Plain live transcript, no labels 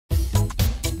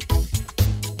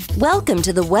Welcome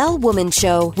to the Well Woman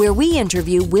Show, where we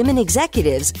interview women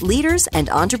executives, leaders, and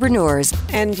entrepreneurs.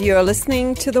 And you're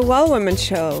listening to the Well Woman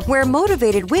Show, where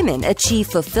motivated women achieve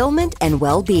fulfillment and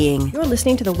well-being. You're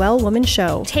listening to the Well Woman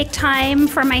Show. Take time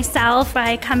for myself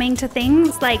by coming to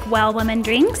things like Well Woman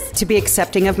Drinks. To be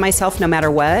accepting of myself no matter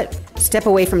what. Step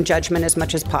away from judgment as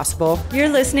much as possible. You're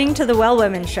listening to the Well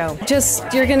Woman Show.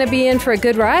 You're going to be in for a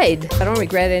good ride. I don't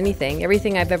regret anything.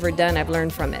 Everything I've ever done, I've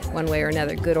learned from it, one way or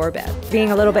another, good or bad.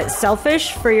 Being a little bit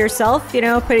selfish for yourself,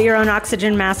 put your own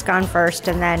oxygen mask on first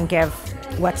and then give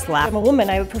what's left. I'm a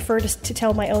woman. I would prefer to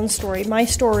tell my own story. My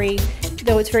story,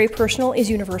 though it's very personal,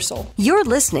 is universal. You're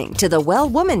listening to the Well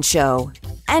Woman Show.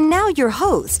 And now your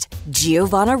host,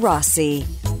 Giovanna Rossi.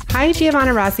 Hi,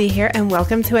 Giovanna Rossi here, and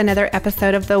welcome to another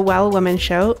episode of the Well Woman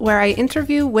Show, where I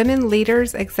interview women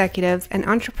leaders, executives, and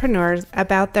entrepreneurs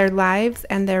about their lives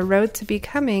and their road to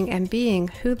becoming and being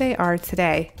who they are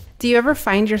today. Do you ever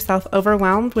find yourself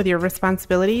overwhelmed with your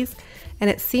responsibilities, and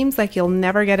it seems like you'll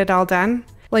never get it all done?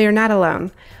 Well, you're not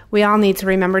alone. We all need to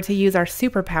remember to use our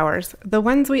superpowers, the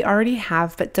ones we already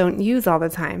have but don't use all the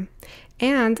time,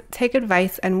 and take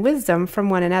advice and wisdom from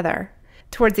one another.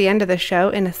 Towards the end of the show,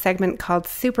 in a segment called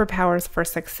Superpowers for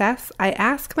Success, I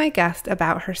ask my guest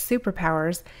about her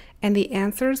superpowers, and the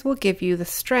answers will give you the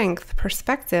strength,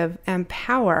 perspective, and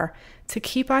power to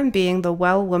keep on being the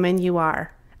well woman you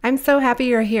are. I'm so happy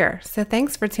you're here, so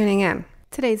thanks for tuning in.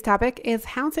 Today's topic is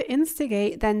how to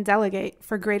instigate, then delegate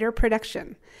for greater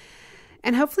production.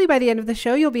 And hopefully by the end of the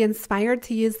show, you'll be inspired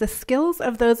to use the skills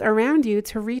of those around you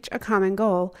to reach a common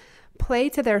goal, play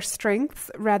to their strengths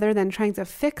rather than trying to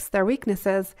fix their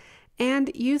weaknesses,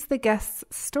 and use the guest's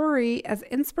story as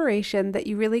inspiration that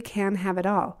you really can have it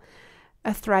all.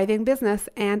 A thriving business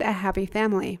and a happy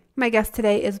family. My guest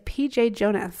today is PJ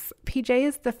Jonas. PJ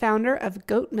is the founder of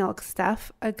Goat Milk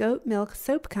Stuff, a goat milk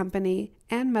soap company,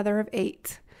 and mother of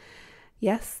 8.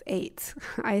 Yes, 8.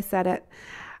 I said it.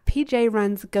 PJ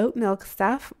runs Goat Milk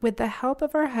Stuff with the help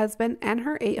of her husband and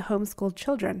her 8 homeschooled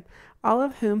children, all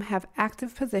of whom have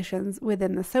active positions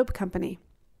within the soap company.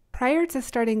 Prior to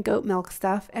starting Goat Milk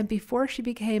Stuff and before she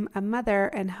became a mother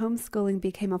and homeschooling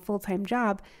became a full-time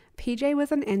job, PJ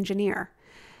was an engineer.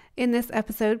 In this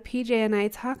episode, PJ and I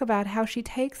talk about how she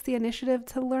takes the initiative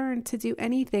to learn to do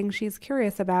anything she's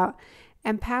curious about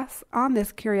and pass on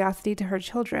this curiosity to her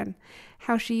children,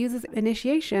 how she uses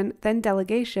initiation, then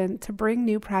delegation to bring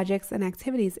new projects and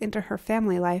activities into her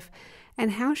family life,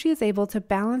 and how she is able to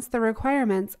balance the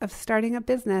requirements of starting a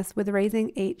business with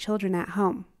raising 8 children at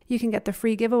home. You can get the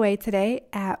free giveaway today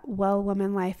at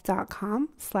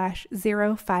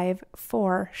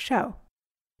wellwomanlife.com/054show.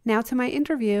 Now to my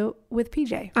interview with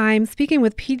PJ. I'm speaking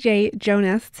with PJ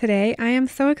Jonas today. I am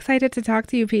so excited to talk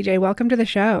to you, PJ. Welcome to the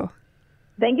show.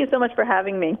 Thank you so much for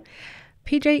having me.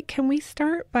 PJ, can we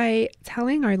start by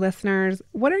telling our listeners,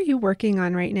 what are you working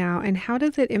on right now and how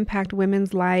does it impact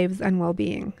women's lives and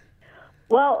well-being?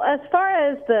 Well, as far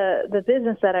as the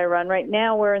business that I run right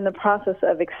now, we're in the process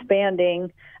of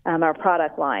expanding our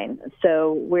product line.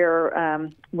 So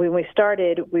when we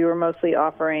started, we were mostly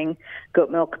offering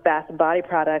goat milk, bath and body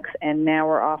products, and now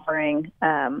we're offering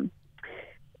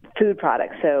food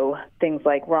products. So things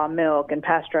like raw milk and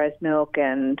pasteurized milk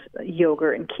and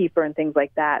yogurt and kefir and things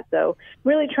like that. So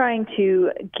really trying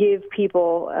to give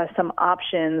people some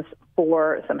options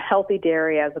for some healthy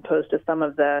dairy as opposed to some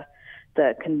of the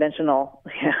conventional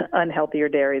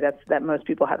unhealthier dairy that most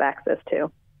people have access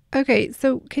to. Okay,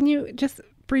 so can you just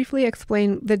briefly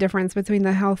explain the difference between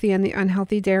the healthy and the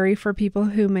unhealthy dairy for people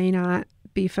who may not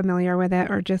be familiar with it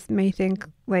or just may think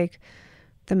like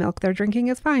the milk they're drinking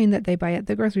is fine that they buy at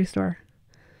the grocery store?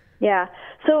 Yeah.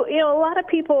 So, a lot of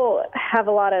people have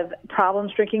a lot of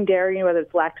problems drinking dairy, whether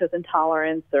it's lactose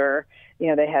intolerance or,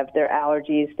 they have their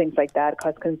allergies, things like that,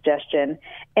 cause congestion.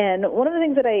 And one of the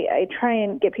things that I try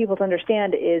and get people to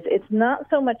understand is it's not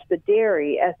so much the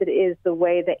dairy as it is the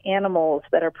way the animals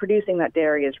that are producing that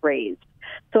dairy is raised.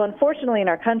 So unfortunately in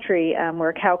our country, we're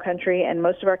a cow country, and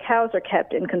most of our cows are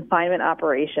kept in confinement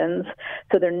operations,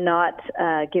 so they're not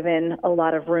given a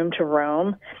lot of room to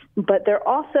roam. But they're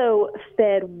also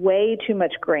fed way too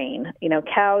much grain.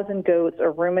 Cows and goats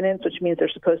are ruminants, which means they're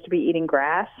supposed to be eating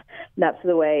grass. And that's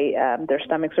the way their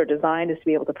stomachs are designed, is to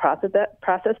be able to process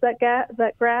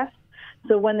that grass.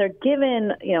 So when they're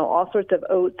given, all sorts of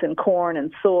oats and corn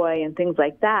and soy and things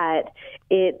like that,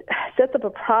 it sets up a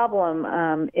problem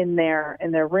in their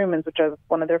rumens, which are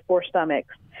one of their 4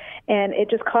 stomachs, and it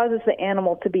just causes the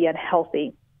animal to be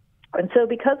unhealthy. And so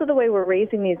because of the way we're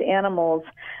raising these animals,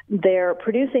 they're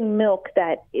producing milk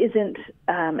that isn't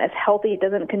as healthy. It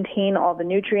doesn't contain all the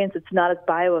nutrients. It's not as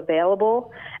bioavailable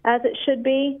as it should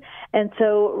be. And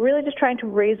so really just trying to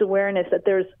raise awareness that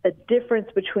there's a difference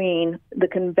between the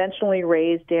conventionally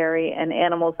raised dairy and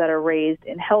animals that are raised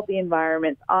in healthy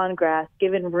environments on grass,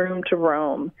 given room to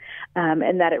roam,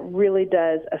 and that it really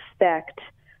does affect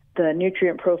the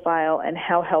nutrient profile and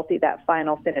how healthy that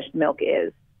final finished milk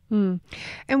is. And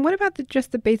what about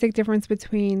just the basic difference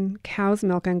between cow's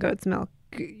milk and goat's milk?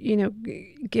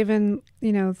 Given,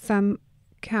 some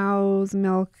cow's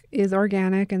milk is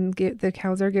organic and the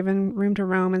cows are given room to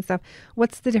roam and stuff.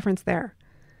 What's the difference there?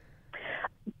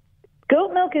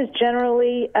 Goat milk is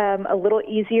generally a little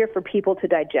easier for people to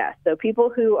digest. So people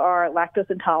who are lactose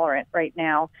intolerant right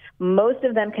now, most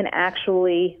of them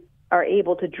are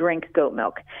able to drink goat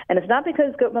milk. And it's not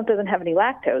because goat milk doesn't have any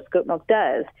lactose. Goat milk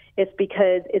does. It's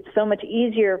because it's so much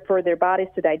easier for their bodies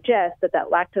to digest that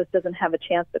lactose doesn't have a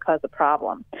chance to cause a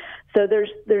problem. So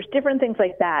there's different things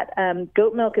like that.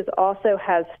 Goat milk also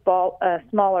has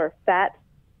smaller fat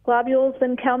globules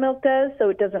than cow milk does, so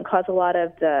it doesn't cause a lot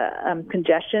of the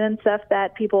congestion and stuff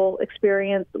that people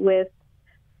experience with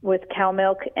cow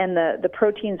milk. And the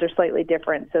proteins are slightly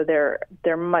different, so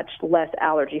they're much less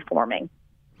allergy forming.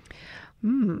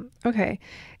 Okay.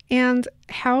 And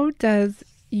how does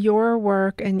your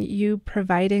work and you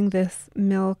providing this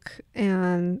milk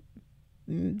and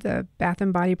the bath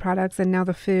and body products and now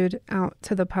the food out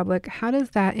to the public, how does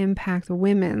that impact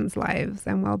women's lives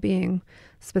and well-being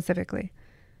specifically?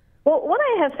 Well, what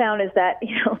I have found is that,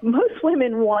 most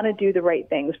women want to do the right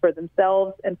things for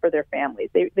themselves and for their families.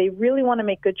 They really want to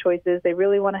make good choices. They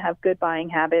really want to have good buying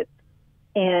habits.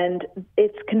 And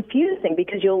it's confusing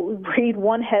because you'll read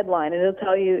one headline and it'll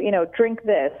tell you, drink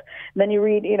this. And then you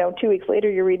read, 2 weeks later,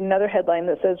 you read another headline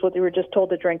that says what you were just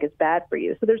told to drink is bad for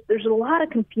you. So there's a lot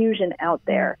of confusion out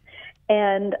there.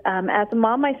 And as a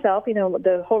mom myself,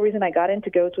 the whole reason I got into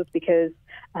goats was because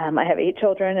I have 8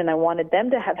 children and I wanted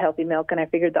them to have healthy milk. And I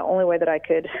figured the only way that I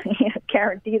could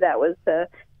guarantee that was to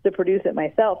produce it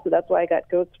myself. So that's why I got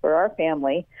goats for our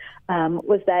family,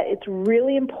 was that it's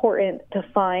really important to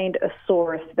find a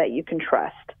source that you can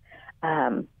trust.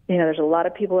 There's a lot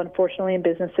of people, unfortunately, in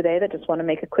business today that just want to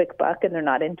make a quick buck, and they're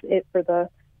not into it for the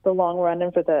long run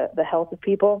and for the health of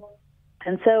people.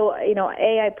 And so,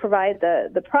 I provide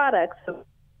the products so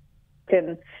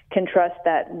can trust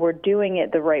that we're doing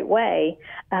it the right way.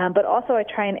 But also I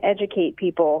try and educate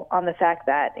people on the fact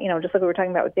that, just like we were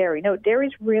talking about with dairy,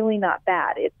 dairy's really not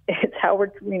bad. It's how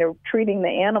we're, treating the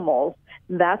animals.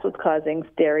 That's what's causing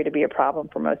dairy to be a problem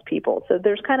for most people. So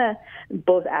there's kind of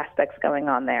both aspects going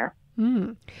on there.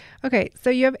 Okay. So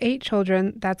you have 8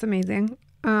 children. That's amazing.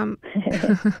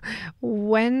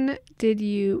 When did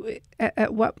you,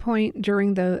 at what point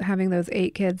during having those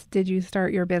 8 kids, did you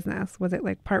start your business? Was it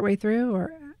like partway through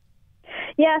or?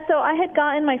 Yeah, so I had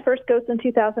gotten my first goats in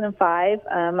 2005.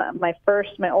 My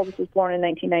oldest was born in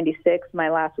 1996. My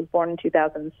last was born in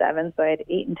 2007. So I had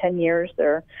 8 and 10 years.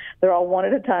 They're all one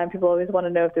at a time. People always want to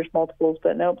know if there's multiples,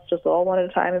 but nope, it's just all one at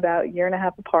a time, about a year and a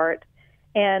half apart.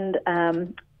 And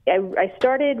I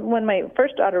started when my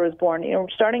first daughter was born,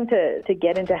 starting to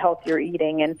get into healthier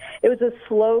eating. And it was a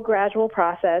slow, gradual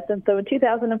process. And so in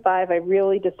 2005, I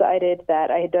really decided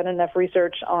that I had done enough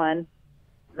research on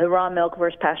the raw milk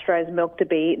versus pasteurized milk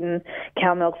debate and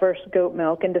cow milk versus goat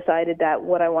milk, and decided that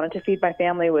what I wanted to feed my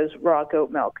family was raw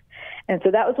goat milk. And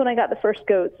so that was when I got the first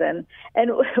goats, and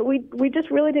we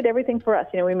just really did everything for us.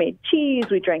 We made cheese,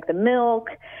 we drank the milk,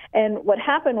 and what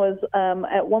happened was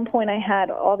at one point I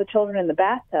had all the children in the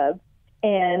bathtub,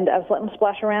 and I was letting them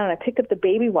splash around, and I picked up the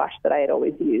baby wash that I had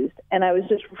always used, and I was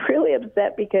just really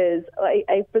upset because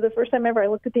I for the first time ever, I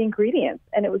looked at the ingredients,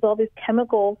 and it was all these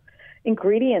chemical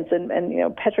ingredients and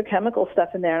petrochemical stuff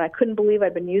in there, and I couldn't believe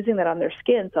I'd been using that on their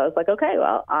skin. So I was like, okay,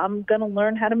 well, I'm going to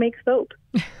learn how to make soap.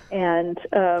 And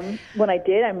when I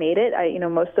did, I made it.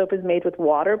 Most soap is made with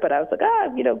water, but I was like,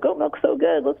 goat milk's so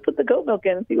good. Let's put the goat milk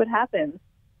in and see what happens.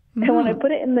 Mm-hmm. And when I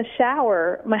put it in the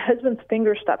shower, my husband's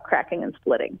fingers stopped cracking and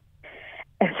splitting.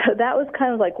 And so that was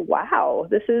kind of like, wow,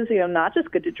 this is, not just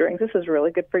good to drink. This is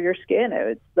really good for your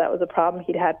skin. That was a problem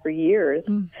he'd had for years.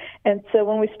 Mm. And so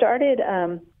when we started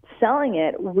selling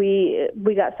it, we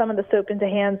got some of the soap into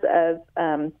hands of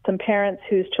some parents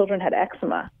whose children had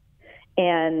eczema.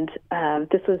 And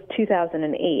this was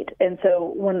 2008. And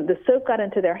so when the soap got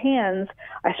into their hands,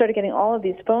 I started getting all of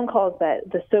these phone calls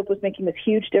that the soap was making this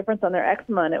huge difference on their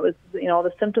eczema, and it was, all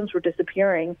the symptoms were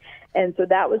disappearing. And so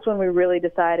that was when we really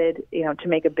decided, to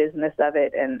make a business of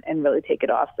it and really take it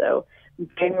off. So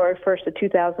January 1st of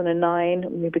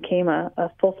 2009, we became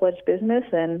a full-fledged business,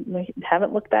 and we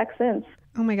haven't looked back since.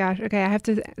 Oh my gosh. Okay. I have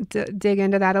to dig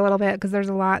into that a little bit because there's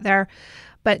a lot there.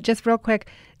 But just real quick,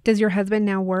 does your husband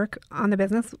now work on the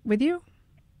business with you?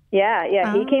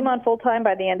 Yeah. He came on full-time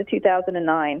by the end of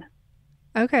 2009.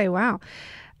 Okay. Wow.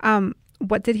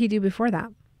 What did he do before that?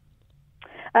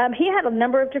 He had a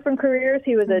number of different careers.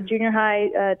 He was a junior high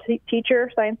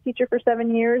science teacher for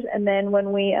 7 years. And then when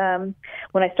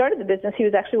I started the business, he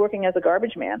was actually working as a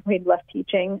garbage man. We'd left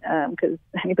teaching because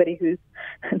anybody who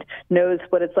knows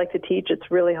what it's like to teach, it's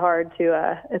really hard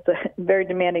it's a very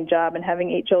demanding job. And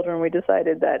having 8 children, we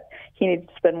decided that he needed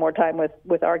to spend more time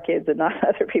with our kids and not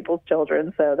other people's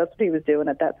children. So that's what he was doing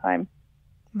at that time.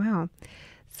 Wow.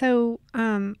 So,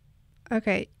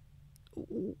 okay.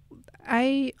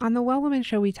 On the Well Woman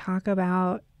Show, we talk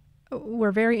about,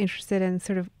 we're very interested in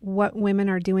sort of what women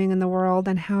are doing in the world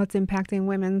and how it's impacting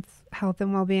women's health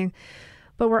and well-being.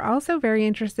 But we're also very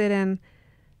interested in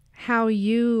how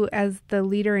you, as the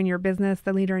leader in your business,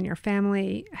 the leader in your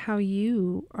family, how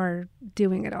you are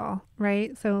doing it all,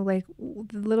 right? So like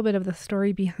a little bit of the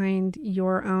story behind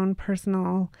your own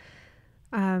personal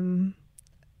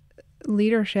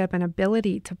leadership and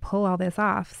ability to pull all this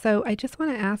off. So I just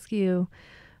want to ask you,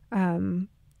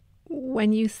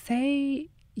 when you say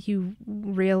you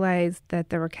realized that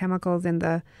there were chemicals in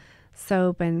the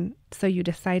soap and so you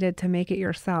decided to make it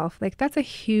yourself, like that's a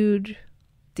huge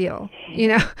deal,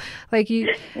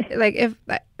 if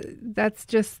that's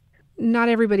just not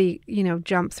everybody,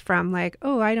 jumps from like,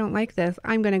 oh, I don't like this,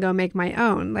 I'm going to go make my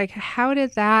own. Like, how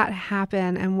did that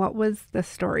happen? And what was the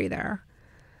story there?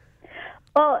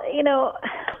 Well,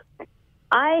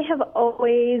 I have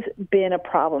always been a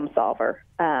problem solver,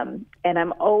 and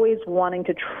I'm always wanting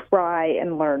to try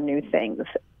and learn new things.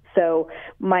 So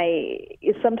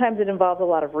sometimes it involves a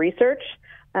lot of research.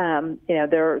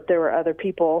 There were other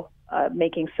people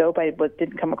making soap. I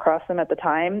didn't come across them at the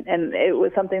time, and it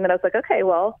was something that I was like, okay,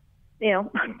 well,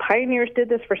 pioneers did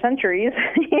this for centuries.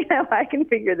 I can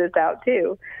figure this out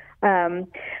too.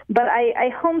 But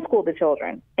I homeschool the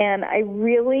children, and I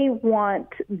really want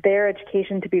their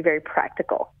education to be very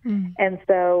practical. And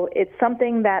so it's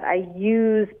something that I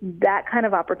use that kind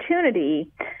of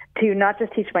opportunity to not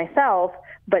just teach myself,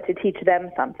 but to teach them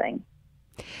something.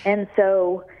 And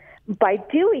so by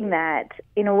doing that,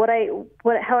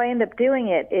 how I end up doing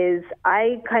it is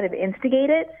I kind of instigate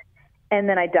it, and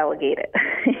then I delegate it,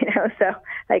 so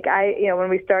like when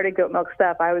we started Goat Milk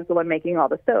Stuff, I was the one making all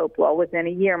the soap. Well, within a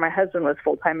year, my husband was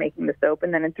full-time making the soap.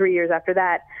 And then in 3 years after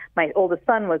that, my oldest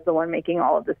son was the one making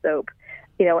all of the soap,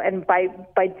 and by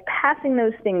passing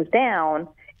those things down,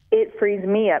 it frees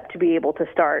me up to be able to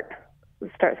start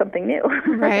something new.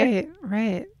 Right.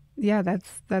 Yeah,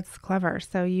 that's clever.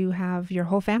 So you have your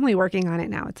whole family working on it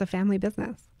now. It's a family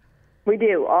business. We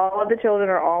do. All of the children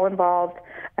are all involved.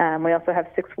 We also have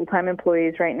 6 full-time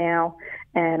employees right now.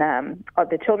 And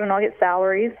the children all get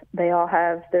salaries. They all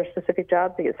have their specific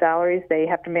jobs. They get salaries. They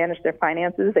have to manage their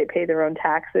finances. They pay their own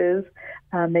taxes.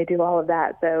 They do all of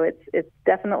that. So it's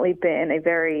definitely been a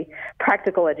very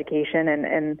practical education.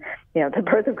 And the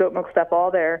birth of Goat Milk Stuff,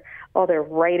 all their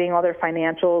writing, all their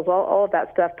financials, all of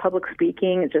that stuff, public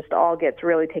speaking, it just all gets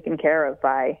really taken care of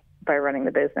by running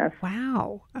the business.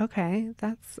 Wow. Okay.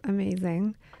 That's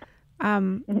amazing.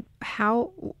 And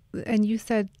you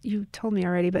told me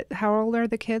already, but how old are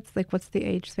the kids? Like, what's the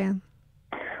age span?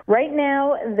 Right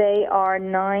now, they are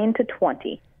 9 to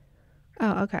 20.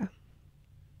 Oh, okay.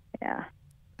 Yeah.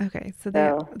 Okay. So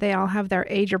they all have their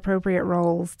age appropriate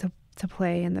roles to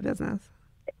play in the business.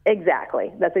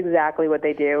 Exactly. That's exactly what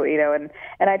they do, and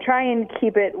I try and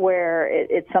keep it where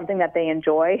it's something that they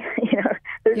enjoy.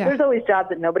 There's always jobs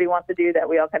that nobody wants to do that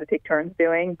we all kind of take turns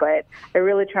doing, but I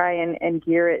really try and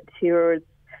gear it towards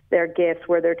their gifts,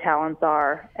 where their talents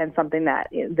are, and something that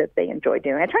they enjoy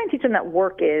doing. I try and teach them that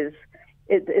work is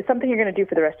something you're going to do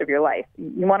for the rest of your life.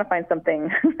 You want to find something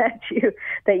that you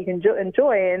can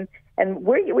enjoy, and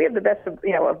we have the best of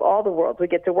all the worlds. We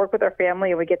get to work with our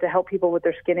family, and we get to help people with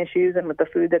their skin issues and with the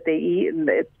food that they eat, and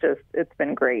it's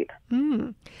been great.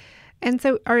 And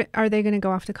so are they going to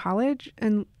go off to college,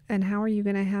 and how are you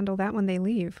going to handle that when they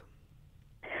leave?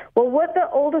 Well, what the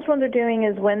oldest ones are doing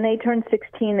is when they turn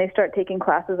 16, they start taking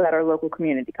classes at our local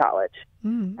community college.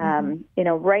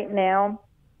 Right now,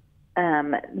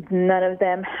 None of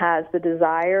them has the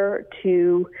desire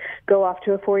to go off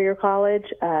to a 4-year college.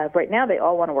 Right now, they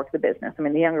all want to work the business. I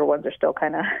mean, the younger ones are still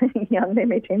kind of young. They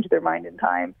may change their mind in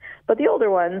time. But the older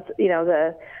ones,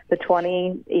 the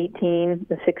 20, 18,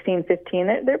 the 16,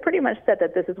 15, they're pretty much set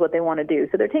that this is what they want to do.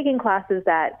 So they're taking classes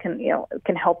that can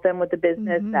help them with the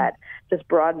business, that just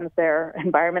broadens their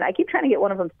environment. I keep trying to get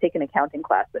one of them to take an accounting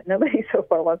class, but nobody so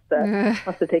far wants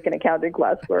to take an accounting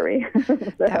class for me. So.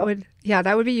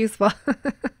 That would be useful.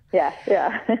 Yeah.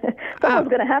 Someone's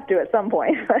going to have to at some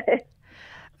point.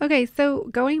 Okay, so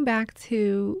going back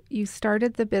to you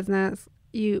started the business,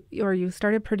 you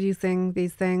started producing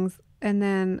these things, and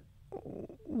then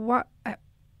what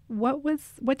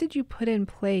did you put in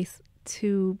place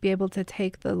to be able to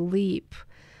take the leap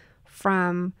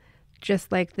from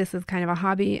just like this is kind of a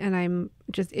hobby and I'm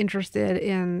just interested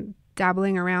in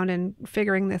dabbling around and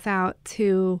figuring this out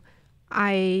to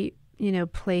I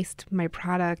placed my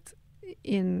product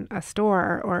in a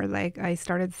store or like I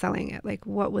started selling it? Like,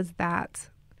 what was that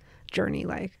journey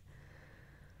like?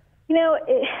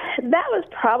 That was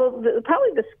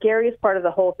probably the scariest part of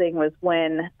the whole thing was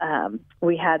when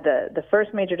we had the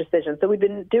first major decision. So we'd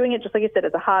been doing it, just like you said,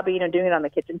 as a hobby, doing it on the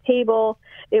kitchen table.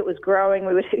 It was growing.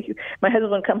 My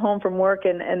husband would come home from work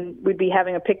and we'd be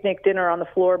having a picnic dinner on the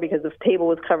floor because the table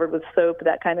was covered with soap,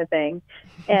 that kind of thing.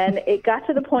 And it got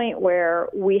to the point where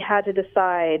we had to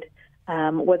decide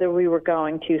whether we were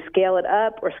going to scale it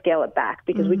up or scale it back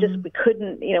because we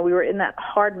couldn't, we were in that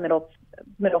hard middle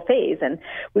phase, and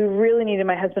we really needed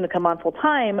my husband to come on full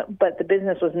time, but the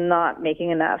business was not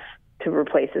making enough to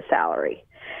replace his salary.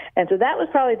 And so that was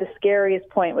probably the scariest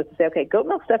point, was to say, okay, goat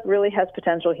milk stuff really has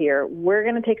potential here. We're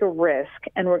going to take a risk,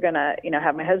 and we're going to,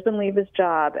 have my husband leave his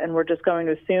job, and we're just going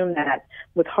to assume that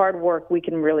with hard work, we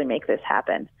can really make this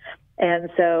happen. And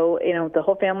so, the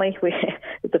whole family,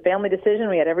 it's a family decision.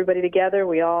 We had everybody together.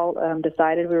 We all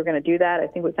decided we were going to do that. I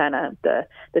think we kind of, the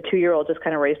 2-year-old just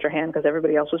kind of raised her hand because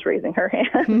everybody else was raising their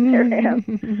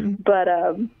hand. But,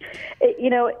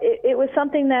 it was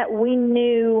something that we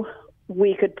knew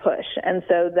we could push. And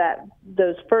so that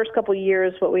those first couple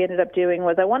years, what we ended up doing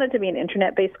was I wanted to be an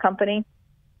internet-based company.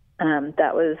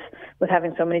 That was, with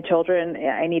having so many children,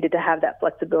 I needed to have that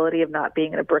flexibility of not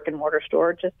being in a brick and mortar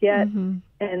store just yet.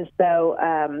 And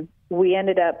so we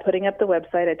ended up putting up the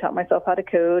website. I taught myself how to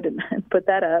code and put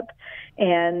that up.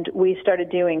 And we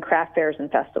started doing craft fairs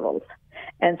and festivals.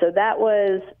 And so that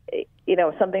was,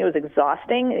 something that was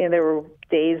exhausting. There were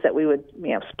days that we would,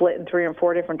 split in 3 or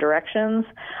 4 different directions.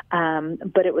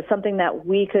 But it was something that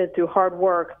we could, through hard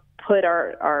work, put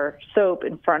our soap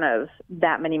in front of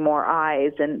that many more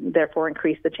eyes and therefore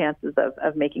increase the chances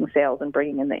of making sales and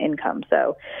bringing in the income.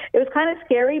 So it was kind of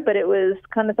scary, but it was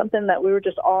kind of something that we were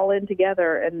just all in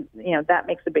together, and, that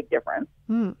makes a big difference.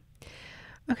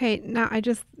 Okay, now I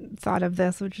just thought of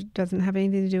this, which doesn't have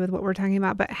anything to do with what we're talking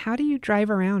about, but how do you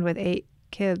drive around with 8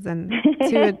 kids and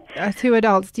 2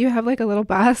 adults? Do you have like a little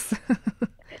bus?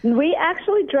 We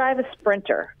actually drive a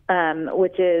Sprinter,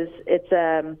 which is, it's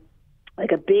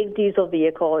like a big diesel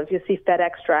vehicle. If you see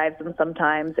FedEx drives them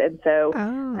sometimes. And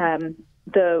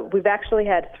so we've actually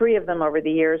had 3 of them over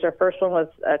the years. Our first one was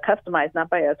customized, not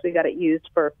by us. We got it used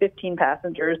for 15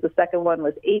 passengers. The second one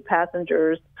was 10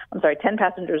 passengers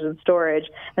in storage.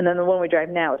 And then the one we drive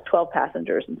now is 12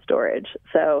 passengers in storage.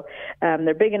 So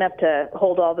they're big enough to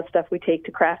hold all the stuff we take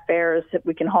to craft fairs.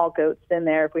 We can haul goats in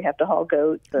there if we have to haul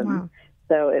goats. And wow.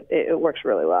 So it works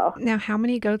really well. Now, how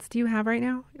many goats do you have right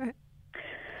now?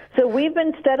 So we've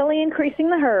been steadily increasing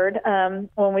the herd.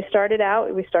 When we started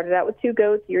out with 2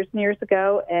 goats years and years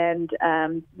ago, and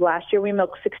last year we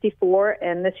milked 64,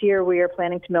 and this year we are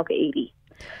planning to milk 80.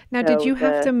 Now, did you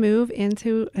have to move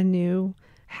into a new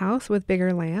house with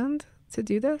bigger land to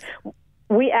do this?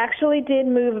 We actually did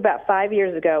move about 5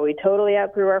 years ago. We totally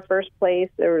outgrew our first place.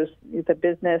 There was the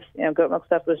business, goat milk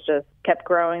stuff was just kept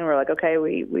growing. We're like, okay,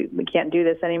 we can't do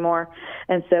this anymore.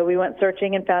 And so we went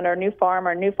searching and found our new farm.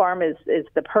 Our new farm is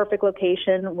the perfect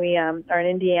location. We are in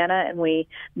Indiana, and we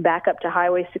back up to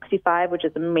Highway 65, which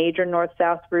is a major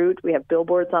north-south route. We have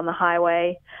billboards on the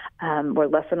highway. We're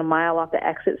less than a mile off the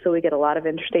exit, so we get a lot of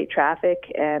interstate traffic,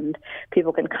 and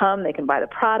people can come. They can buy the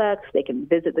products. They can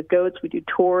visit the goats. We do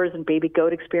tours and baby goat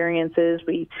experiences.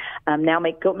 We now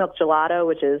make goat milk gelato,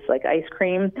 which is like ice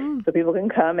cream, so people can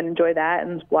come and enjoy that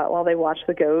and while they watch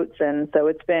the goats. And so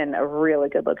it's been a really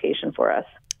good location for us.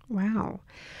 Wow.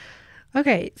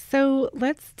 Okay, so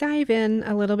let's dive in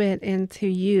a little bit into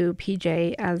you,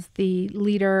 PJ, as the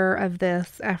leader of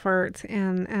this effort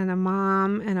and a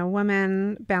mom and a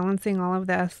woman balancing all of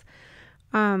this.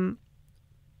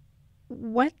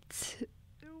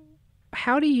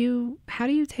 How do you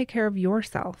take care of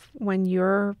yourself when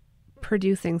you're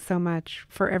producing so much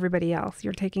for everybody else.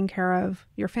 You're taking care of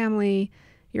your family,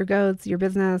 your goats, your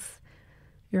business,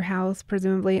 your house,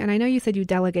 presumably. And I know you said you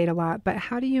delegate a lot, but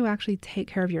how do you actually take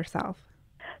care of yourself?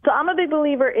 So I'm a big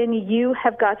believer in you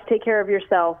have got to take care of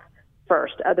yourself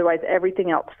first. Otherwise,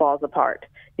 everything else falls apart.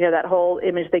 You know, that whole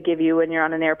image they give you when you're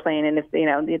on an airplane and if, you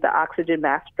know, the oxygen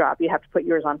mask drop, you have to put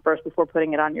yours on first before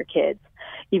putting it on your kids.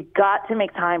 You've got to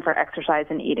make time for exercise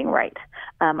and eating right.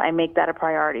 I make that a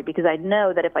priority because I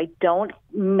know that if I don't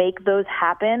make those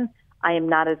happen, I am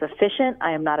not as efficient.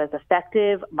 I am not as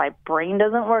effective. My brain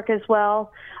doesn't work as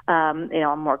well.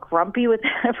 I'm more grumpy with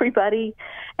everybody.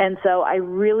 And so I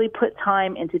really put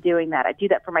time into doing that. I do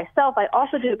that for myself. I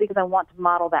also do it because I want to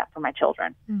model that for my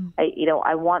children.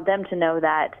 I want them to know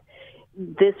that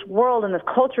this world and this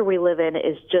culture we live in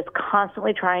is just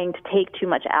constantly trying to take too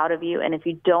much out of you. And if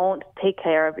you don't take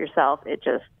care of yourself,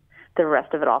 the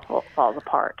rest of it all falls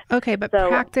apart. Okay, but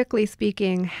practically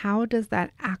speaking, how does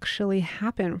that actually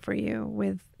happen for you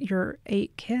with your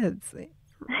 8 kids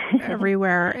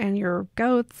everywhere and your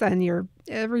goats and your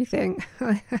everything?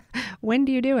 When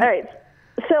do you do it? All right.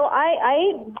 So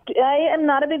I am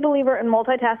not a big believer in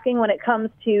multitasking when it comes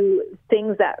to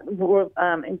things that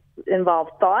involve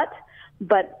thought,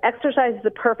 but exercise is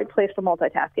the perfect place for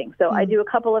multitasking. So I do a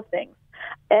couple of things.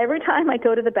 Every time I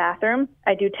go to the bathroom,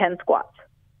 I do 10 squats.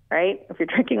 Right? If you're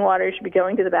drinking water, you should be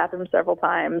going to the bathroom several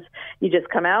times. You just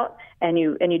come out and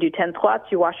you do 10 squats,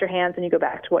 you wash your hands, and you go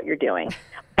back to what you're doing.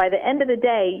 By the end of the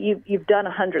day, you've done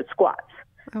 100 squats.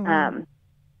 Oh, wow.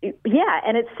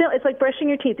 And it's like brushing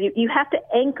your teeth. You have to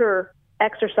anchor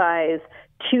exercise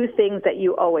to things that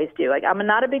you always do. Like, I'm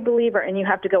not a big believer in you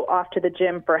have to go off to the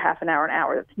gym for half an hour, an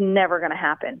hour. That's never going to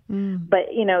happen. But,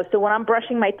 so when I'm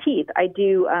brushing my teeth, I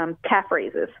do calf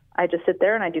raises. I just sit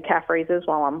there and I do calf raises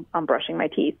while I'm brushing my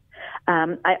teeth.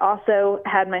 I also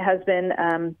had my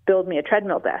husband build me a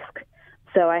treadmill desk.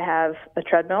 So I have a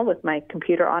treadmill with my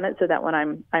computer on it so that when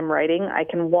I'm writing, I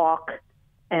can walk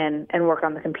and work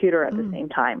on the computer at the same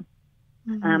time.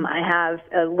 I have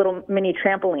a little mini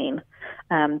trampoline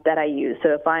that I use. So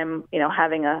if I'm,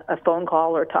 having a phone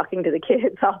call or talking to the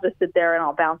kids, I'll just sit there and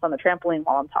I'll bounce on the trampoline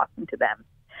while I'm talking to them.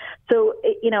 So,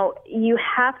 you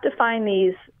have to find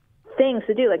these things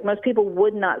to do. Like, most people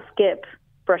would not skip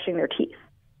brushing their teeth,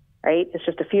 right? It's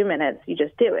just a few minutes. You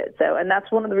just do it. So, and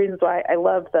that's one of the reasons why I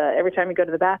love every time you go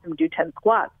to the bathroom, do 10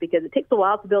 squats, because it takes a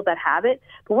while to build that habit.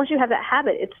 But once you have that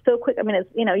habit, it's so quick. I mean, it's,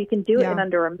 you can do it in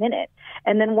under a minute.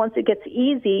 And then once it gets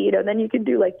easy, then you can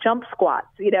do like jump squats,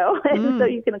 and so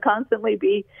you can constantly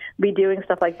be doing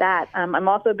stuff like that. I'm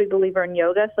also a big believer in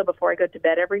yoga. So before I go to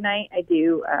bed every night, I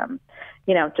do,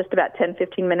 just about 10,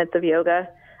 15 minutes of yoga.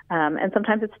 And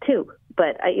sometimes it's 2,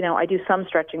 but I do some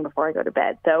stretching before I go to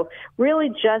bed. So really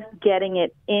just getting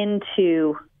it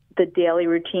into the daily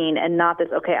routine and not this,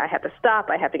 okay, I have to stop,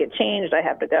 I have to get changed, I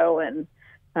have to go and,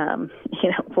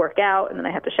 work out, and then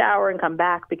I have to shower and come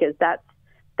back, because that's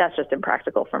just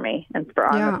impractical for me. And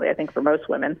honestly, I think for most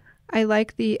women. I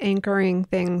like the anchoring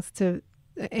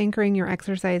your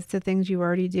exercise to things you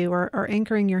already do, or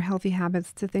anchoring your healthy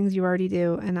habits to things you already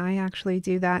do. And I actually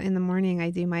do that in the morning.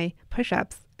 I do my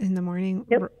push-ups in the morning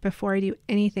before I do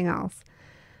anything else.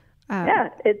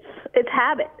 It's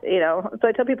habit, So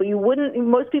I tell people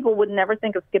most people would never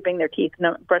think of skipping their teeth,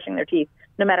 brushing their teeth,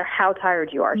 no matter how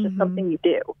tired you are. It's just something you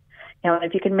do. And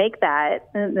if you can make that,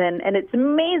 and it's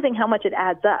amazing how much it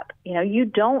adds up. You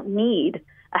don't need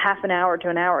a half an hour to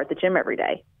an hour at the gym every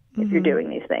day if you're doing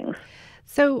these things.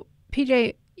 So,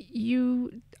 PJ,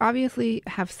 you obviously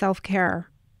have self-care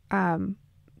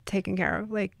taken care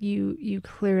of. Like, you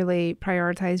clearly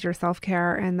prioritize your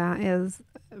self-care, and that is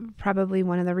probably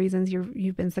one of the reasons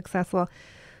you've been successful.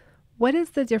 What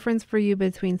is the difference for you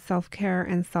between self-care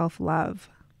and self-love?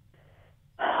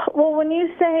 Well, when you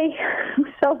say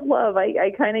self-love,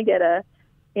 I kind of get a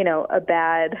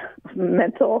bad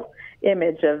mental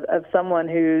image of someone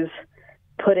who's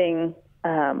putting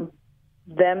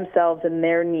themselves and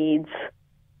their needs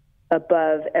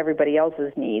above everybody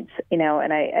else's needs,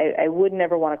 and I would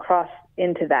never want to cross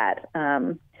into that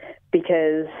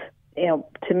because,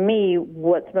 to me,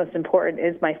 what's most important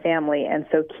is my family. And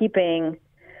so keeping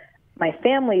my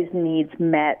family's needs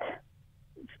met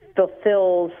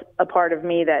fulfills a part of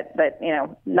me that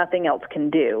nothing else can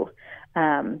do.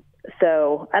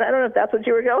 So I don't know if that's what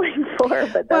you were going for,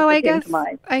 but that's what came to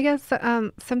mind. I guess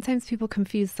sometimes people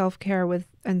confuse self-care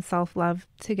and self-love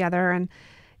together. And,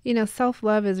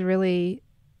 self-love is really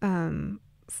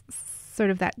sort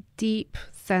of that deep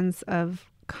sense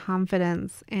of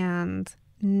confidence and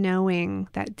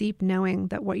deep knowing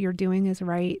that what you're doing is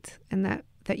right and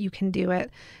that you can do it.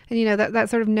 And, that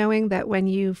sort of knowing that when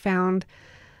you found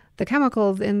the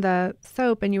chemicals in the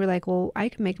soap and you were like, well, I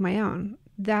can make my own.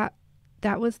 That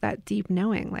was that deep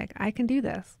knowing, like, I can do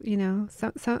this,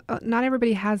 So not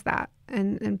everybody has that.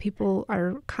 And people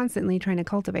are constantly trying to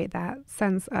cultivate that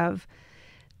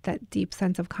deep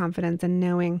sense of confidence and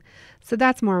knowing. So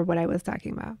that's more what I was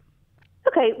talking about.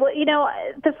 Okay. Well,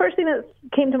 the first thing that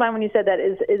came to mind when you said that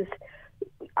is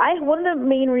one of the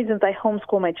main reasons I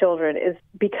homeschool my children is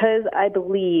because I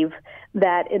believe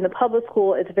that in the public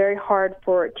school, it's very hard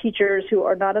for teachers who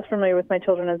are not as familiar with my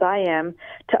children as I am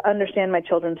to understand my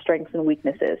children's strengths and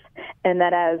weaknesses. And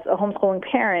that as a homeschooling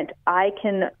parent, I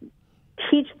can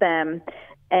teach them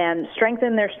and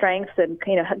strengthen their strengths and,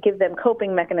 give them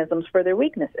coping mechanisms for their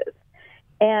weaknesses.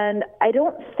 And I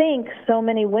don't think so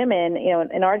many women,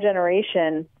 in our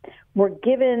generation were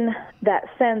given that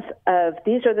sense of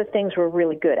these are the things we're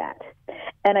really good at.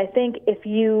 And I think if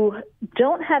you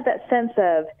don't have that sense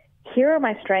of here are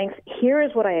my strengths, here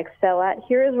is what I excel at,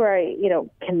 here is where I,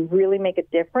 can really make a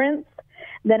difference,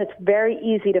 then it's very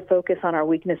easy to focus on our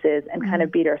weaknesses and kind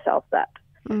of beat ourselves up.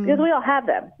 Because we all have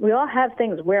them. We all have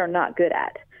things we're not good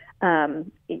at. The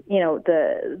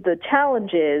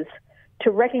challenge is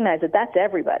to recognize that that's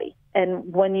everybody.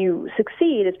 And when you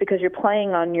succeed, it's because you're playing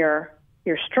on your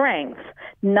strengths,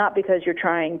 not because you're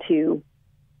trying to,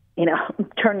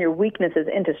 turn your weaknesses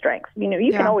into strengths.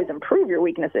 You can always improve your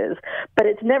weaknesses, but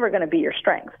it's never going to be your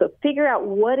strength. So figure out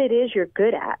what it is you're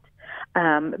good at,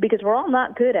 because we're all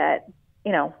not good at,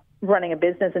 running a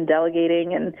business and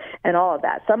delegating and all of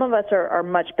that. Some of us are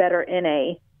much better in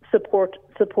a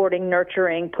supporting,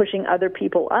 nurturing, pushing other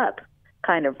people up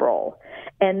kind of role.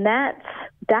 And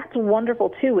that's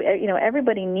wonderful too.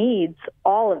 Everybody needs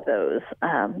all of those.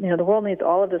 The world needs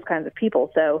all of those kinds of people.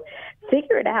 So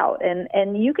figure it out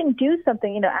and you can do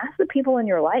something, ask the people in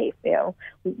your life,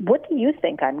 what do you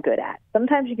think I'm good at?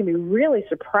 Sometimes you can be really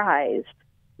surprised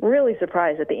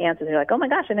at the answers. You're like, oh my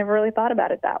gosh, I never really thought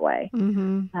about it that way.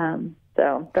 Mm-hmm.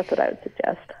 So that's what I would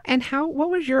suggest. And what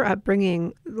was your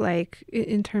upbringing like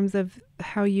in terms of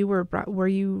how you were brought?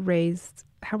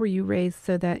 How were you raised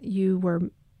so that you were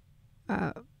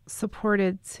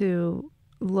supported to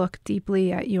look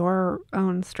deeply at your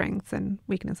own strengths and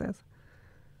weaknesses?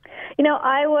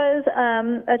 I was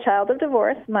a child of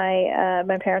divorce. My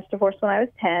parents divorced when I was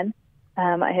 10.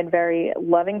 I had very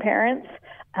loving parents,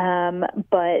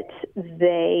 but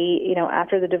they,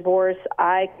 after the divorce,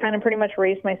 I kind of pretty much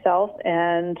raised myself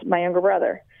and my younger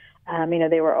brother.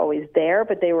 They were always there,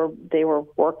 but they were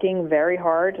working very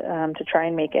hard to try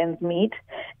and make ends meet.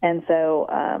 And so,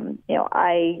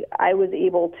 I was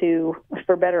able to,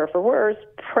 for better or for worse,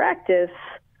 practice,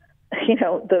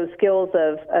 those skills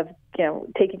of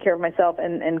taking care of myself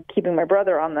and keeping my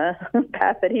brother on the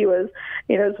path that he was,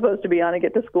 supposed to be on to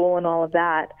get to school and all of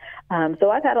that.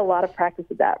 So I've had a lot of practice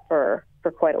of that for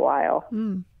quite a while.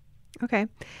 Okay.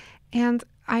 And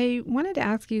I wanted to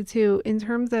ask you too, in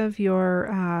terms of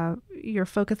your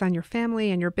focus on your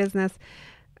family and your business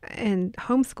and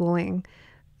homeschooling,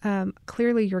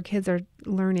 clearly your kids are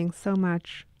learning so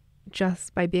much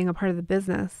just by being a part of the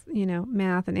business,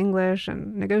 math and English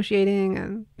and negotiating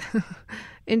and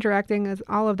interacting as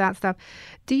all of that stuff.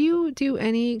 Do you do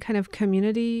any kind of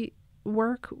community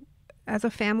work as a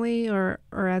family or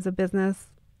as a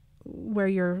business where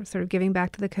you're sort of giving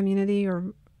back to the community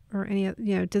or any,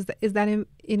 is that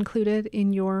included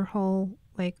in your whole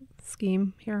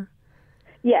scheme here?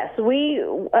 Yes, we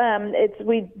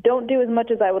don't do as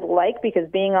much as I would like because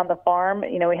being on the farm,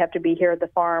 we have to be here at the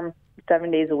farm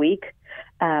 7 days a week.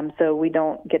 So we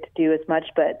don't get to do as much,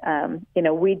 but,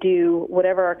 we do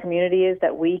whatever our community is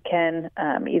that we can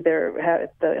either have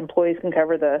the employees can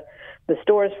cover the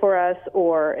stores for us,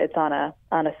 or it's on a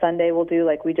Sunday we'll do,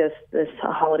 this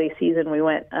holiday season, we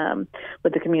went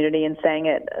with the community and sang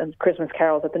at Christmas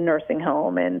carols at the nursing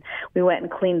home, and we went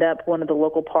and cleaned up one of the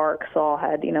local parks, all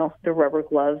had, the rubber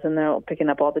gloves, and they're picking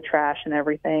up all the trash and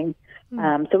everything.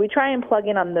 So we try and plug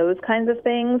in on those kinds of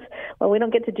things. Well, we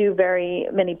don't get to do very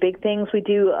many big things. We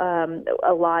do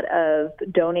a lot of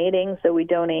donating. So we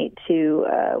donate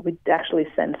to, we actually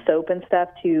send soap and stuff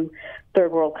to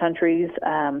third world countries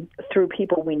through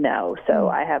people we know. So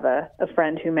I have a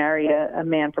friend who married a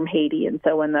man from Haiti. And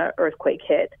so when the earthquake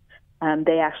hit,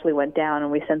 they actually went down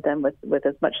and we sent them with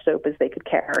as much soap as they could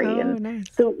carry. Oh, and nice.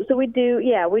 So we do,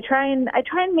 I try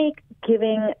and make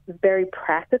giving very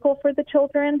practical for the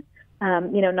children.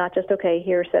 Not just, okay,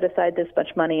 here, set aside this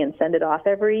much money and send it off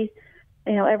every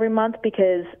month,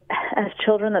 because as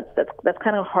children, that's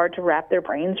kind of hard to wrap their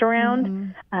brains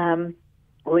around.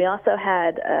 Mm-hmm. We also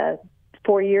had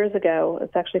 4 years ago,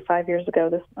 it's actually 5 years ago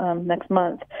this next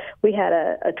month, we had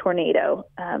a tornado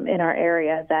in our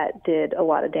area that did a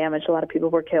lot of damage. A lot of people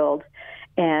were killed.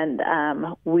 And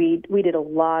we did a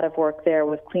lot of work there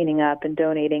with cleaning up and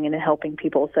donating and helping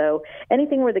people. So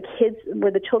anything where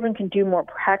the children can do more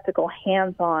practical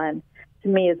hands-on, to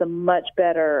me, is a much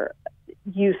better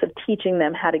use of teaching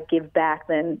them how to give back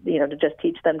than, to just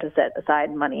teach them to set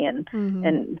aside money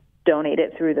and donate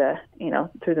it through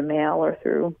the mail or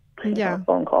through a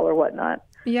phone call or whatnot.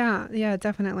 Yeah,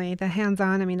 definitely. The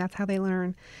hands-on, I mean, that's how they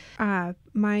learn.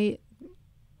 My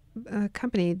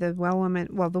company, the Well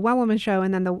Woman Show,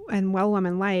 and then and Well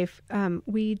Woman Life,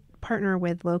 we partner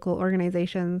with local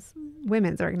organizations,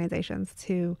 women's organizations,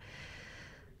 to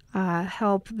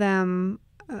help them.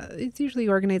 It's usually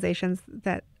organizations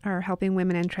that are helping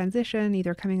women in transition,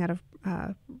 either coming out of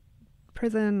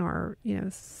prison or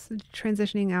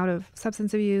transitioning out of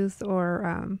substance abuse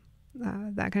or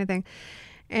that kind of thing.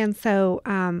 And so,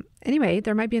 anyway,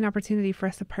 there might be an opportunity for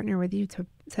us to partner with you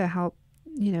to help.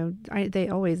 They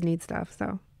always need stuff,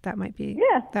 so that might be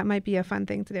a fun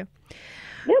thing to do.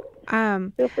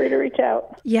 Yep. Feel free to reach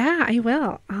out. Yeah, I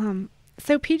will.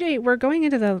 So PJ, we're going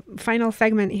into the final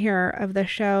segment here of the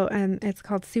show, and it's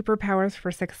called Superpowers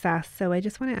for Success. So I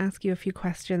just want to ask you a few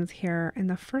questions here. And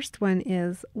the first one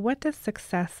is, what does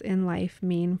success in life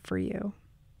mean for you?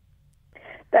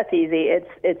 That's easy.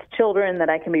 It's children that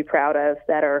I can be proud of,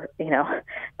 that are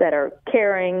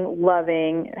caring,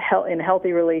 loving, in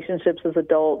healthy relationships as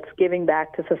adults, giving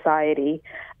back to society.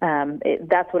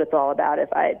 That's what it's all about.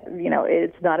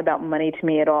 It's not about money to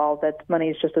me at all. Money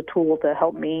is just a tool to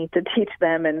help me to teach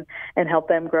them and help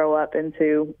them grow up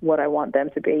into what I want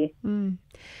them to be. Mm.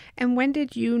 And when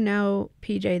did you know,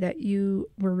 PJ, that you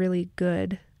were really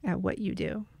good at what you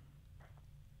do?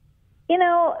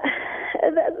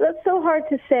 That's so hard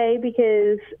to say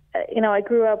because, I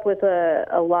grew up with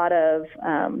a lot of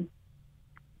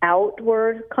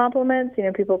outward compliments.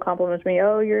 People compliment me,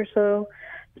 oh, you're so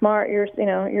smart, you're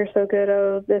so good,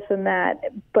 oh, this and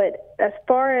that. But as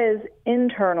far as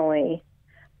internally,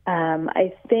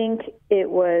 I think it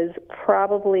was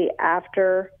probably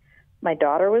after my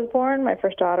daughter was born, my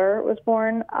first daughter was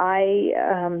born. I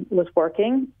was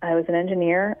working. I was an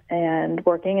engineer and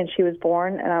working, and she was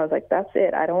born, and I was like, that's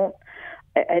it. I don't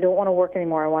want to work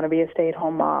anymore. I want to be a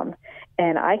stay-at-home mom.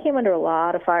 And I came under a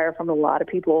lot of fire from a lot of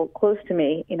people close to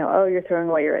me. Oh, you're throwing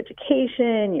away your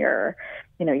education. You're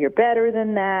better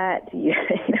than that.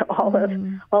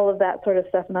 All of that sort of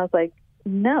stuff. And I was like,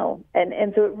 no.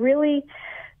 And so it really,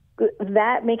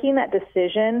 making that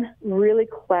decision really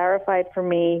clarified for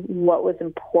me what was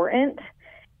important,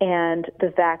 and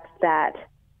the fact that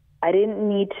I didn't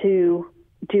need to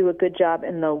do a good job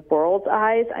in the world's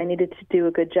eyes. I needed to do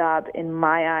a good job in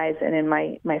my eyes and in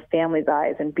my family's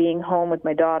eyes. And being home with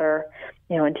my daughter,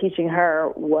 and teaching her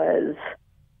was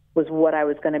what I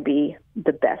was going to be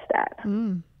the best at.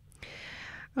 Mm.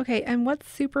 Okay. And what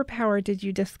superpower did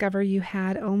you discover you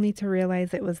had only to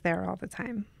realize it was there all the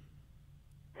time?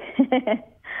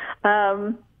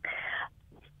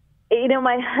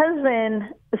 My husband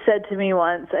said to me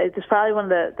once, it's probably one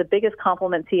of the biggest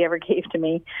compliments he ever gave to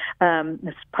me.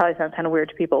 This probably sounds kind of weird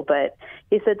to people, but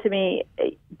he said to me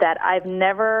that I've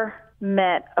never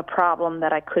met a problem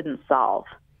that I couldn't solve.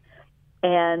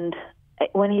 And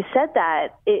when he said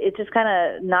that, it just kind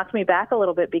of knocked me back a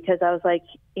little bit, because I was like,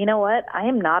 you know what? I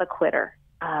am not a quitter.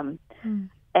 And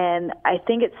I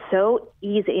think it's so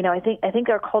easy. I think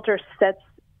our culture sets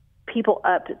people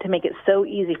up to make it so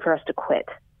easy for us to quit.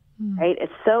 Right?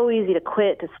 It's so easy to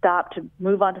quit, to stop, to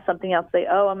move on to something else, say,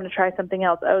 oh, I'm going to try something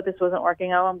else. Oh, this wasn't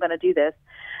working. Oh, I'm going to do this.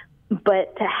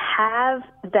 But to have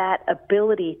that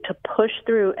ability to push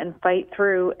through and fight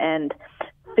through and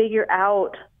figure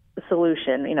out the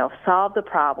solution, solve the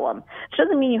problem, which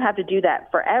doesn't mean you have to do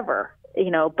that forever,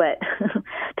 but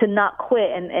to not quit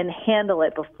and handle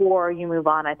it before you move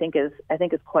on, I think is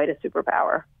quite a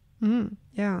superpower.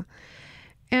 Yeah.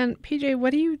 And PJ,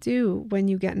 what do you do when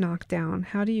you get knocked down?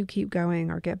 How do you keep going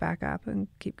or get back up and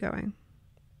keep going?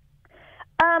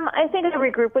 I think I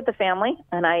regroup with the family,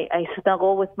 and I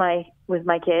snuggle with my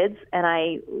kids, and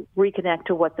I reconnect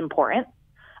to what's important.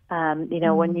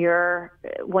 When you're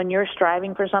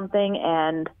striving for something,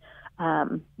 and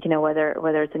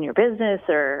whether it's in your business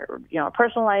or a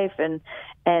personal life, and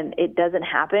it doesn't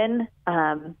happen,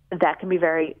 that can be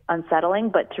very unsettling.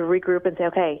 But to regroup and say,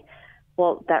 okay,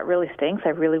 well, that really stinks. I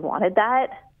really wanted that,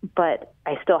 but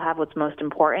I still have what's most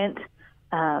important.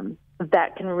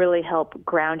 That can really help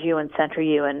ground you and center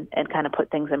you and kind of put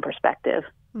things in perspective.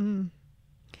 Mm.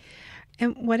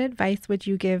 And what advice would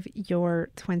you give your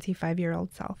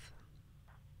 25-year-old self?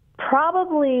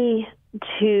 Probably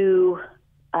to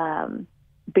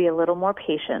be a little more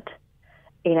patient.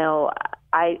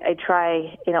 I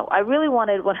try, I really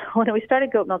wanted, when we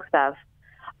started Goat Milk Stuff,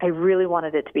 I really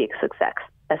wanted it to be a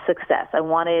success. I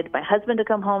wanted my husband to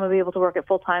come home and be able to work at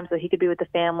full time so he could be with the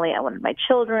family. I wanted my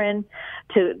children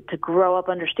to grow up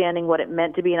understanding what it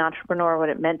meant to be an entrepreneur, what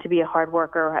it meant to be a hard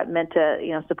worker, what it meant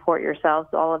to, support yourselves,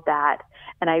 all of that.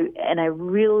 And I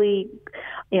really,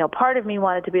 part of me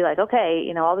wanted to be like,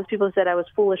 okay, all those people said I was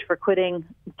foolish for quitting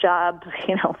jobs,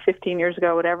 15 years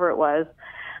ago, whatever it was.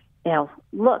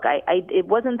 Look, it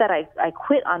wasn't that I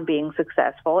quit on being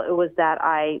successful. It was that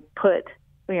I put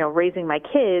raising my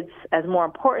kids as more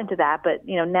important to that, but,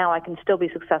 now I can still be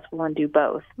successful and do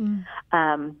both.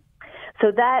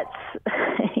 So that's,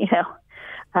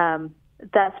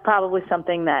 that's probably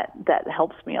something that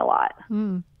helps me a lot.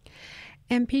 And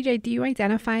PJ, do you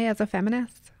identify as a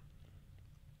feminist?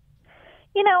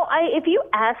 If you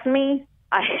ask me,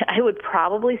 I would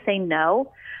probably say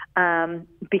no,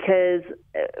 because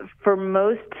for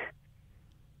most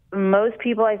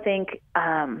people, I think,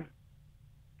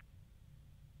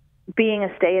 being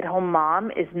a stay-at-home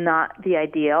mom is not the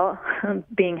ideal,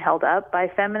 being held up by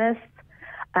feminists.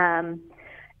 And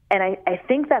I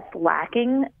think that's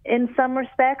lacking in some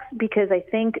respects, because I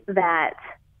think that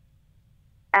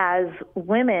as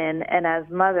women and as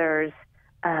mothers,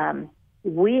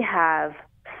 we have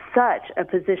such a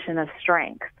position of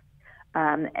strength,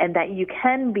 and that you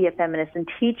can be a feminist and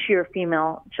teach your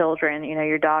female children,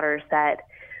 your daughters, that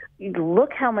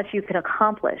look how much you can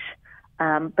accomplish.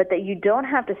 But that you don't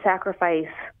have to sacrifice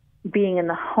being in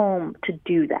the home to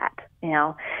do that.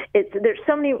 There's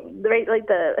so many, right? Like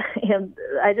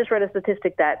I just read a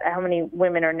statistic that how many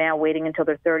women are now waiting until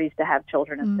their 30s to have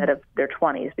children instead of their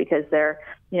 20s, because they're,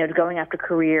 going after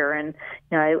career. And,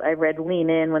 I read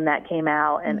Lean In when that came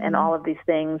out, and all of these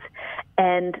things.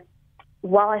 And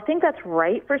while I think that's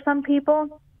right for some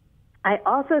people, I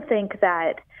also think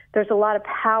that there's a lot of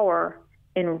power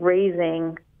in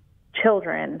raising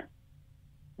children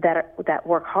that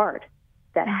work hard,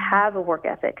 that have a work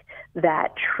ethic,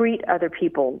 that treat other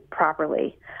people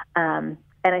properly. And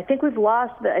I think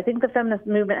I think the feminist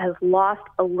movement has lost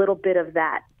a little bit of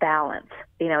that balance,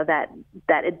 that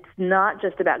it's not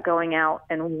just about going out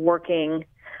and working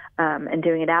and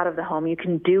doing it out of the home. You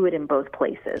can do it in both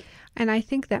places. And I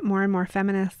think that more and more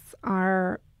feminists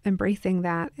are embracing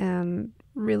that and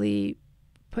really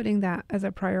putting that as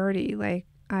a priority. Like,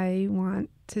 I want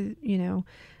to,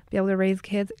 be able to raise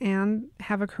kids and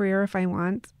have a career if I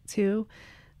want to.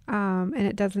 And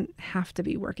it doesn't have to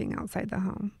be working outside the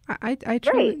home. I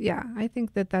truly, I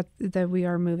think that we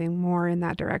are moving more in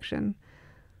that direction.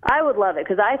 I would love it,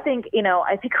 because I think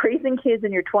raising kids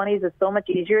in your 20s is so much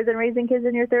easier than raising kids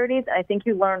in your 30s. And I think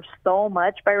you learn so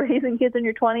much by raising kids in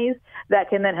your 20s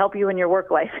that can then help you in your work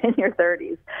life in your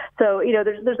 30s. So,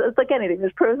 there's it's like anything.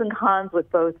 There's pros and cons with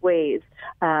both ways.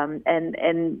 And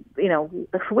we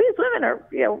as women are,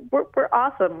 we're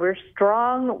awesome. We're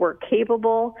strong. We're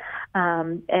capable.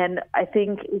 And I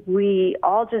think we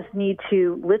all just need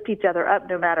to lift each other up,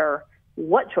 no matter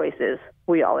what choices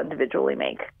we all individually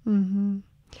make. Mm-hmm.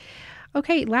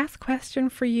 Okay, last question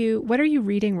for you. What are you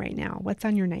reading right now? What's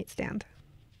on your nightstand?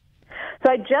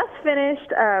 So I just finished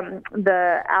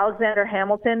the Alexander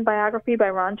Hamilton biography by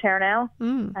Ron Chernow.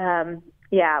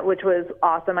 Which was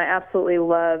awesome. I absolutely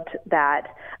loved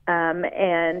that.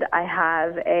 And I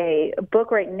have a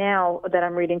book right now that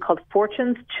I'm reading called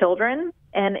Fortune's Children,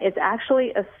 and it's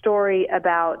actually a story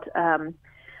about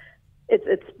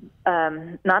it's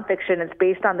nonfiction. It's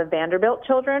based on the Vanderbilt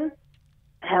children.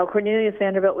 How Cornelius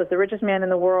Vanderbilt was the richest man in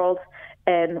the world,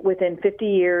 and within 50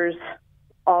 years,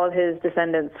 all of his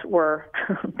descendants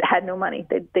had no money.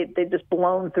 They just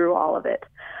blown through all of it.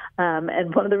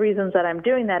 And one of the reasons that I'm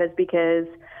doing that is because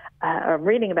I'm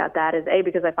reading about that is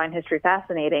because I find history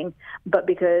fascinating, but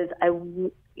because I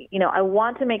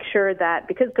want to make sure that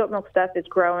because goat milk stuff is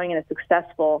growing and it's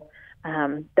successful,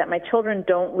 that my children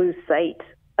don't lose sight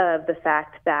of the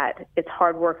fact that it's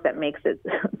hard work that makes it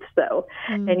so.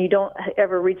 And you don't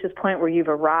ever reach this point where you've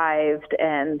arrived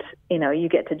and, you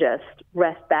get to just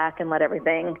rest back and let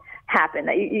everything happen.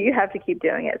 You have to keep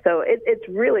doing it. So it's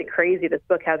really crazy, this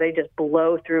book, how they just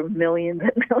blow through millions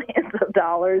and millions of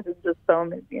dollars in just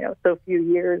so few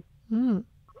years.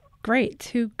 Great.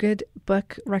 2 good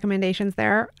book recommendations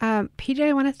there. PJ,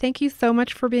 I want to thank you so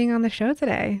much for being on the show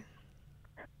today.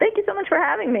 Thank you so much for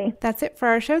having me. That's it for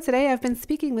our show today. I've been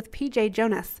speaking with PJ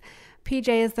Jonas. PJ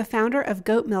is the founder of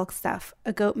Goat Milk Stuff,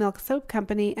 a goat milk soap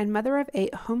company, and mother of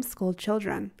 8 homeschooled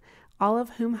children, all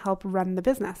of whom help run the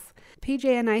business. PJ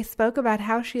and I spoke about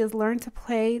how she has learned to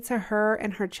play to her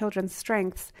and her children's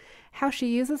strengths, how she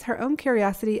uses her own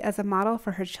curiosity as a model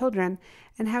for her children,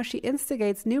 and how she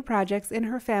instigates new projects in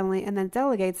her family and then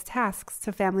delegates tasks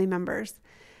to family members.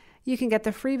 You can get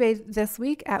the freebie this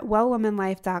week at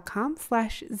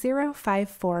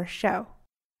wellwomanlife.com/054show.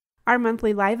 Our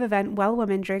monthly live event, Well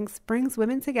Woman Drinks, brings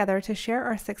women together to share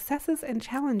our successes and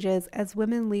challenges as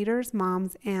women leaders,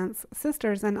 moms, aunts,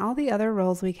 sisters, and all the other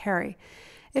roles we carry.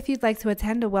 If you'd like to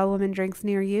attend a Well Woman Drinks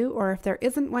near you, or if there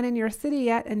isn't one in your city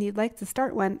yet and you'd like to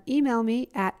start one, email me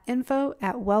at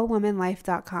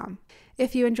info@wellwomanlife.com.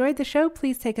 If you enjoyed the show,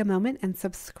 please take a moment and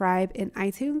subscribe in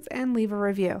iTunes and leave a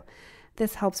review.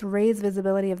 This helps raise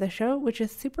visibility of the show, which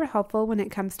is super helpful when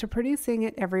it comes to producing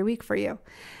it every week for you.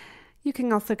 You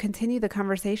can also continue the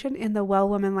conversation in the Well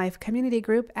Woman Life community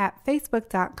group at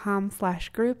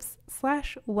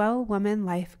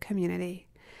facebook.com/groups/wellwomanlifecommunity.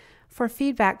 For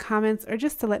feedback, comments, or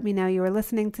just to let me know you were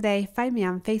listening today, find me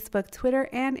on Facebook, Twitter,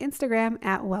 and Instagram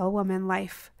at Well Woman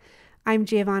Life. I'm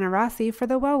Giovanna Rossi for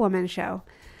The Well Woman Show.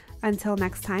 Until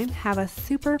next time, have a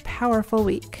super powerful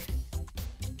week.